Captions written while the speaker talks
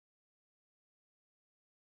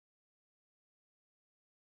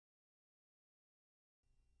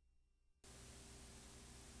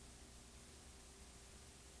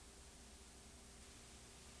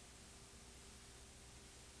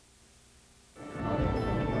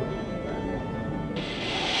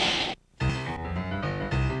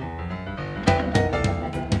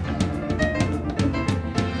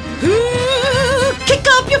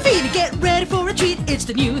feet and get ready for a treat. It's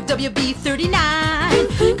the new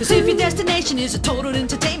WB39. Cause if your destination is a total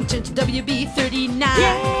entertainment, turn to WB39.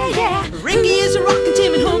 Yeah, yeah. Ricky is a rockin'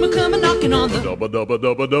 Tim and Homer coming knocking on the Dubba Dubba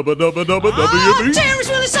Dubba Dubba Dubba Dubba WB. Terry's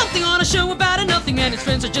really something on a show about a nothing, and his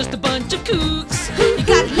friends are just a bunch of kooks. You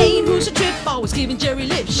got Lane, who's a trip, always giving Jerry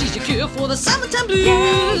lips. She's your cure for the summertime blues.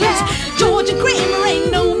 George and Kramer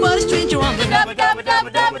ain't nobody stranger on the Dubba Dubba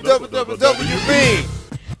Dubba Dubba Dubba Dubba WB.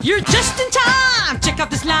 You're just in time. Check out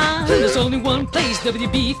this line. There's only one place,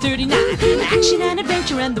 WB39. Action and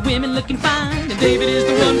adventure and the women looking fine. And David is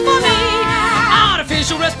the one for me.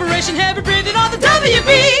 Artificial respiration, heavy breathing on the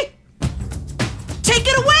WB. Take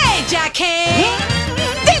it away, Jackie.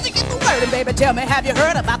 Did you get the word? And baby, tell me, have you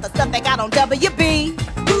heard about the stuff they got on WB?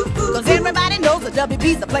 Cause everybody knows that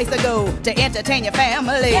WB's the place to go to entertain your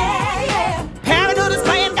family. Yeah, yeah. Parenthood is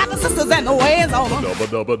playing, got the sisters and the ways on them. Dubba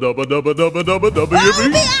Dubba Dubba Dubba Dubba Dubba Well,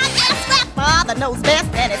 WB. the father knows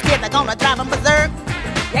best, and his kids are gonna drive him berserk.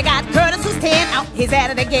 You got Curtis who's 10, out, he's at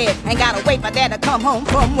it again, and gotta wait for dad to come home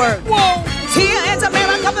from work. Whoa! Tia and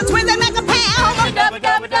Tamara, couple twins that make a pair. Dubba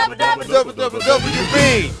Dubba Dubba Dubba Dubba Dubba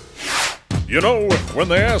WB. You know, when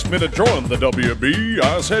they asked me to join the WB,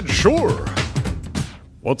 I said sure.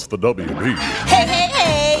 What's the WB? Hey, hey,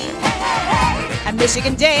 hey, I'm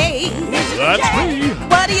Michigan J. That's me.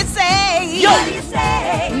 What do you say? Yo! What do you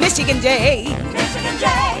say? Michigan J. Michigan J.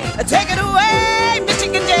 Take it away,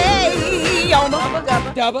 Michigan J. On the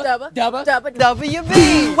Dubba WB.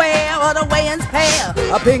 Beware of the weighing's pair.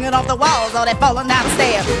 A pinging off the walls, or they falling down the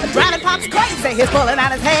stairs. A driving pop's crazy, he's pulling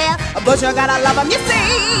out his hair. A butcher gotta love him, you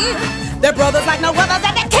see. They're brothers like no others,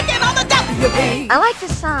 and they're kicking on the WB. I like the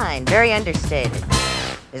sign, very understated.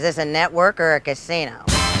 Is this a network or a casino?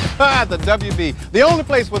 The WB, the only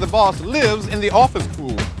place where the boss lives in the office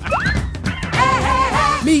pool.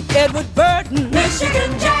 Meet Edward Burton,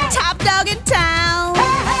 Michigan J. Top dog in town.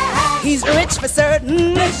 He's rich for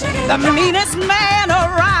certain, the meanest man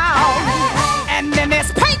around. And then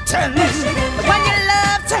there's Peyton, the one you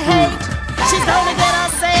love to hate. She's gonna get her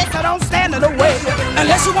say, so don't stand in the way,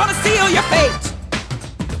 unless you wanna seal your fate.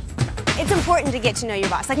 It's important to get to know your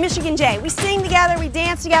boss. Like Michigan J, we sing together, we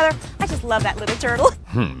dance together. I just love that little turtle.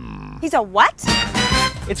 He's a what?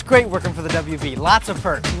 It's great working for the WB. Lots of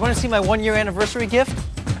perks. You want to see my 1-year anniversary gift?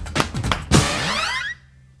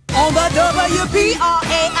 On the WB,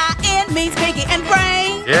 R-A-I-N means pinky and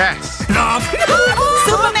brain. Yes.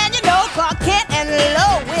 Superman, you know, Clark Kent and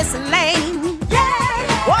Lois Lane.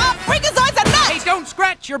 Yeah. Well, freakazoids are nuts. Hey, don't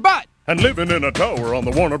scratch your butt. And living in a tower on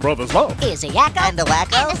the Warner Brothers lot. Is a yakko and a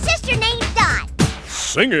wacko and a sister named Dot.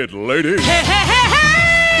 Sing it, lady. Hey, hey, hey, hey!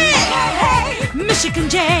 Michigan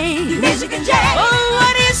J. Michigan J. Oh,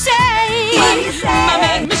 what do you say? What do you say? My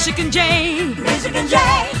man, Michigan J. Michigan J.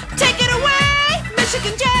 Take it away,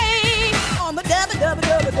 Michigan J. On the WB.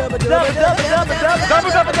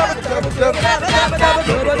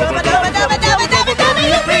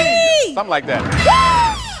 Something like that.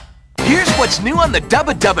 Here's what's new on the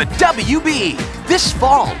Dubba Dubba WB. This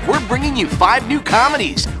fall, we're bringing you 5 new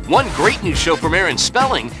comedies, 1 great new show from Aaron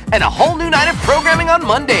Spelling, and a whole new night of programming on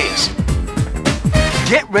Mondays.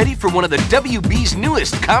 Get ready for one of the WB's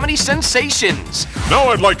newest comedy sensations. Now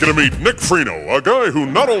I'd like you to meet Nick Freno, a guy who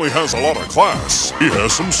not only has a lot of class, he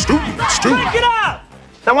has some students, too. Break it up!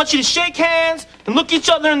 I want you to shake hands and look each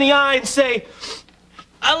other in the eye and say,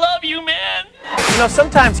 I love you, man. You know,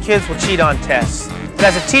 sometimes kids will cheat on tests. But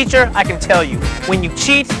as a teacher, I can tell you, when you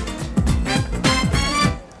cheat,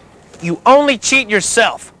 you only cheat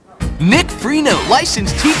yourself. Nick Freno,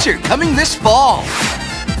 licensed teacher, coming this fall.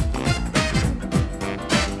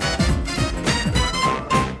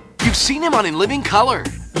 You've seen him on In Living Color.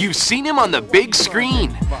 You've seen him on the big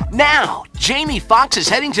screen. Now, Jamie Foxx is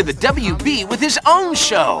heading to the WB with his own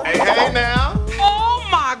show. Hey, hey now. Oh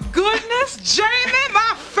my goodness, Jamie,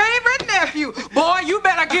 my favorite nephew. Boy, you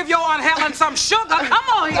better give your Aunt Helen some sugar. Come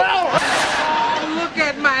on here. Oh, look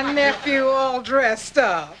at my nephew all dressed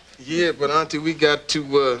up. Yeah, but Auntie, we got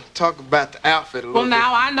to talk about the outfit a little Well,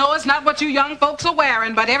 now, I know it's not what you young folks are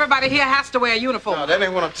wearing, but everybody here has to wear a uniform. No, that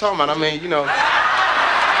ain't what I'm talking about. I mean, you know.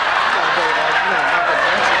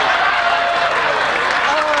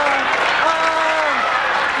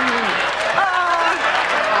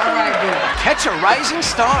 Catch a rising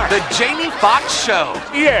star, the Jamie Foxx Show.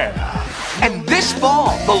 Yeah. And this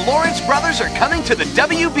fall, the Lawrence brothers are coming to the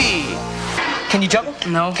WB. Can you juggle?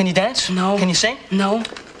 No. Can you dance? No. Can you sing? No.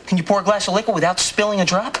 Can you pour a glass of liquor without spilling a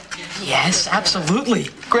drop? Yes, absolutely.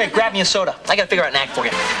 Greg, grab me a soda. I gotta figure out an act for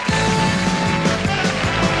you.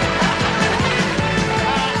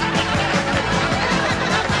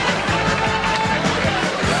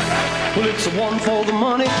 Well, it's a 1 for the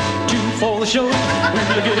money, 2 for the show. We'll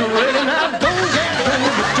get ready now, don't get ready,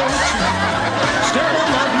 but don't you step on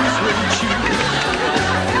my blue suede shoe.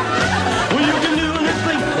 Well, you can do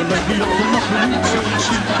anything but make me up on my blue suede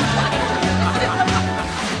shoe.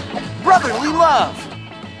 Brotherly love.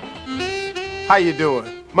 How you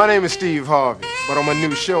doing? My name is Steve Harvey, but on my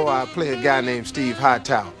new show I play a guy named Steve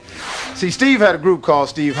Hightower. See, Steve had a group called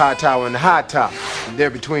Steve Hightower and the High Top.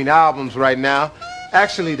 They're between albums right now.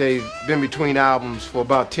 Actually, they've been between albums for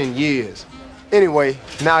about 10 years. Anyway,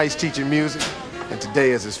 now he's teaching music, and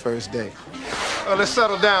today is his first day. Let's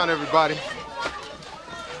settle down, everybody.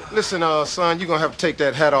 Listen, son, you're gonna have to take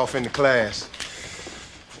that hat off in the class.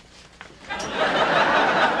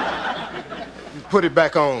 Put it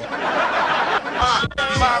back on.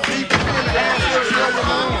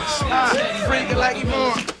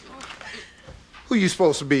 Who you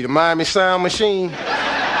supposed to be, the Miami Sound Machine?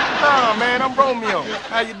 Nah, man, I'm Romeo.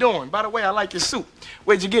 How you doing? By the way, I like your suit.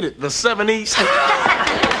 Where'd you get it? The 7 East? As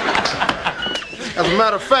a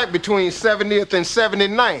matter of fact, between 70th and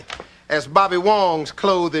 79th, that's Bobby Wong's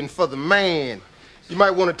clothing for the man. You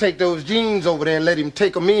might want to take those jeans over there and let him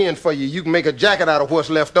take them in for you. You can make a jacket out of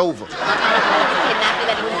what's left over.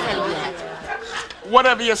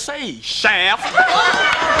 Whatever you say, Shaft.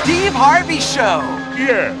 Steve Harvey Show.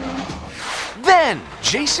 Yeah. Then,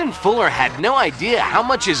 Jason Fuller had no idea how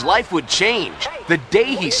much his life would change the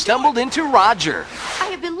day he stumbled into Roger. I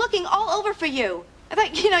have been looking all over for you. I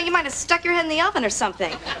thought, you might have stuck your head in the oven or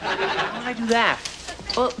something. Why would I do that?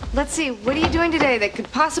 Well, let's see. What are you doing today that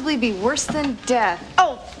could possibly be worse than death?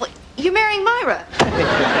 Oh, you're marrying Myra.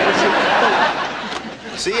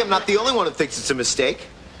 See, I'm not the only one who thinks it's a mistake.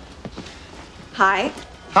 Hi.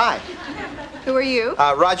 Hi. Who are you?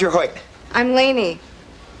 Roger Hoyt. I'm Lainey.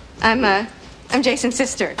 I'm Jason's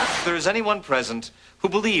sister. If there is anyone present who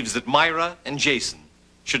believes that Myra and Jason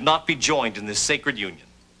should not be joined in this sacred union,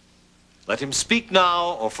 let him speak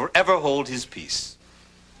now or forever hold his peace.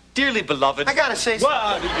 Dearly beloved... I gotta say something. What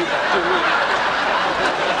are you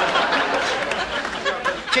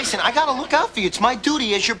doing? Jason, I gotta look out for you. It's my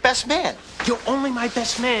duty as your best man. You're only my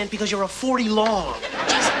best man because you're a 40 long.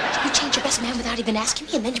 Jason, you change your best man without even asking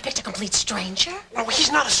me, and then you picked a complete stranger? Oh, he's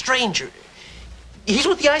not a stranger. He's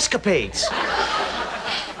with the Ice Capades.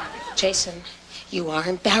 Jason, you are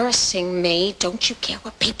embarrassing me. Don't you care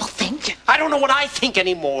what people think? I don't know what I think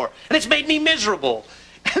anymore, and it's made me miserable.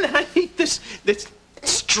 And then I meet this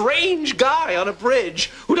strange guy on a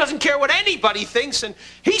bridge who doesn't care what anybody thinks, and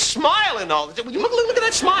he's smiling all the time. Look at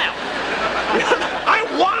that smile. I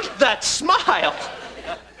want that smile.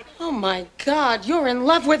 Oh, my God, you're in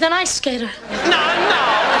love with an ice skater. No.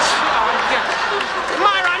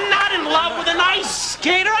 Myra, I'm not in love with an ice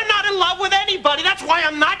skater. I'm not in love with anybody. That's why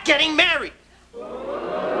I'm not getting married.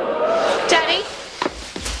 Daddy,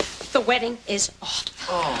 the wedding is off.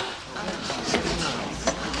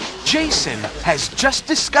 Jason has just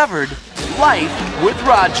discovered life with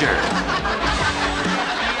Roger.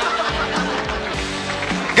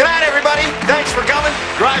 Good night, everybody. Thanks for coming.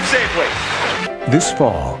 Drive safely. This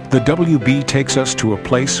fall, the WB takes us to a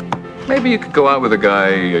place. Maybe you could go out with a guy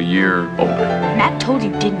a year older. Matt told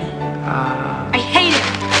you, didn't he? I hate it.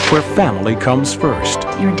 Where family comes first.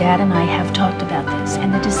 Your dad and I have talked about this,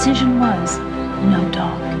 and the decision was no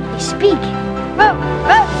dog. Speak.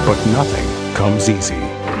 But nothing comes easy.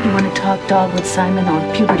 You want to talk dog with Simon or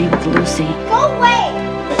puberty with Lucy? Go away!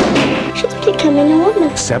 She's becoming a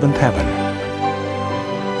woman. Seventh Heaven.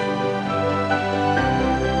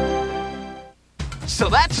 So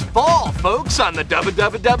that's fall, folks, on the Dubba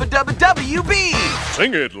Dubba Dubba Dubba WB.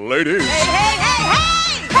 Sing it, ladies. Hey, hey, hey,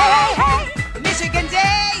 hey! Hey, hey, hey! Michigan J!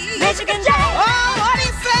 Michigan J! Oh, what do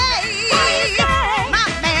you say? What do you say? My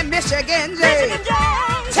man, Michigan J! Michigan J!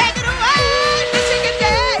 Take it away, Michigan J!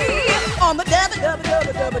 On the Dubba Dubba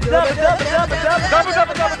Dubba Dubba Dubba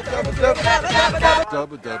Dubba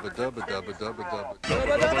Dubba Dubba Dubba Dubba Dubba.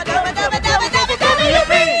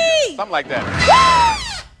 Something like that.